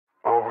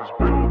was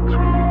built to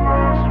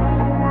last. With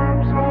the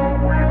webs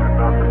I'm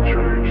weaving, I could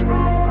change the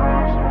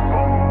past. With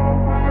all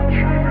I'm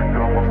achieving,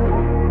 got my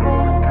foot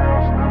on the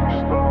gas. Never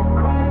stop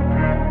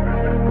competing.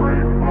 If you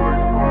break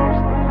like glass,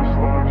 then this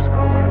life's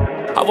gonna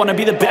end. I wanna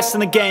be the best in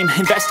the game,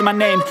 invest in my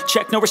name.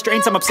 Check no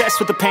restraints, I'm obsessed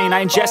with the pain.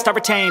 I ingest, I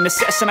retain,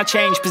 assess and I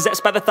change.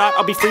 Possessed by the thought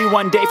I'll be free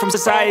one day from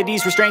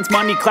society's restraints.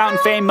 Money, clout and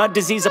fame, mud,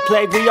 disease, a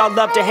plague. We all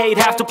love to hate,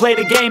 have to play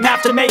the game,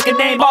 have to make a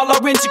name. All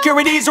our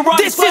insecurities are on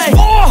display. This is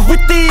war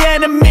with the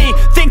enemy,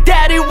 think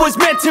that it was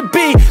meant to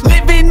be.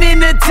 Living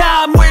in a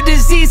time where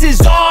disease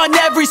is on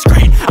every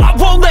screen. I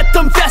won't let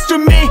them fester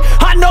me,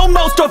 I know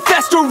most are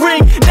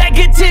festering.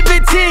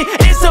 Negativity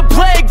is a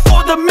plague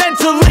for the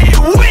mentally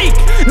weak.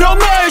 No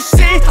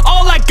mercy,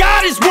 all I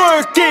got is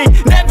working.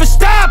 Never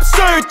stop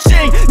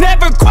searching,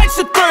 never quench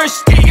the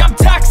thirsty. I'm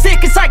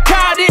toxic and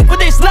psychotic, with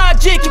this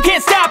logic, you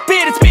can't stop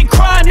it. It's been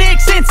chronic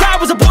since I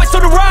was a boy, so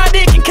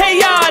neurotic and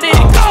chaotic.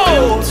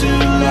 Built to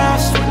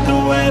last. With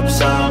the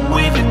webs I'm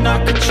weaving,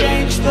 I could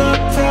change the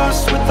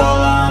past. With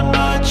all I'm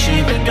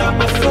achieving, got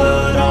my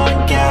foot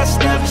on gas.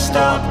 Never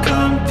stop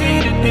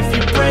competing. If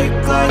you break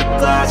like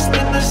glass,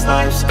 then this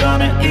life's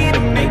gonna eat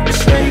 'em. Make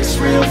mistakes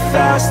real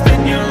fast,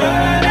 then you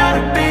learn how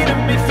to beat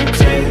 'em. If you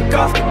take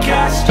off the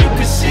cast, you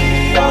can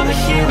see all the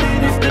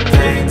healing. If the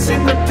pain's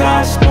in the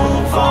past,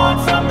 move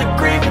on from the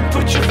grave and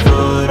put your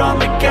foot on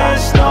the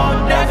gas.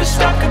 No, never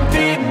stop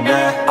competing,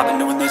 yeah. I've been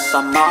doing this,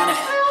 I'm on it.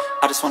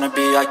 I just wanna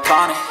be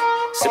iconic.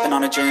 Sipping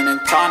on a gin and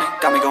tonic,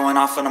 got me going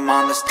off when I'm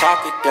on this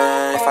topic,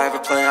 yeah. If I ever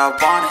play, I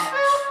want it.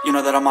 You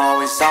know that I'm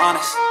always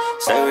honest.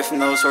 Stay away from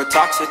those who are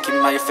toxic. Keep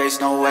them out your face,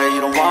 no way, you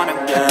don't want it,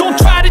 yeah. Don't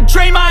try to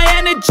drain my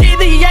energy,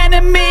 the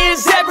enemy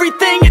is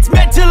everything. It's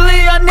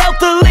mentally,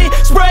 unhealthily,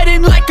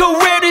 spreading like a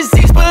rare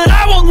disease. But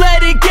I won't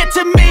let it get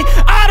to me.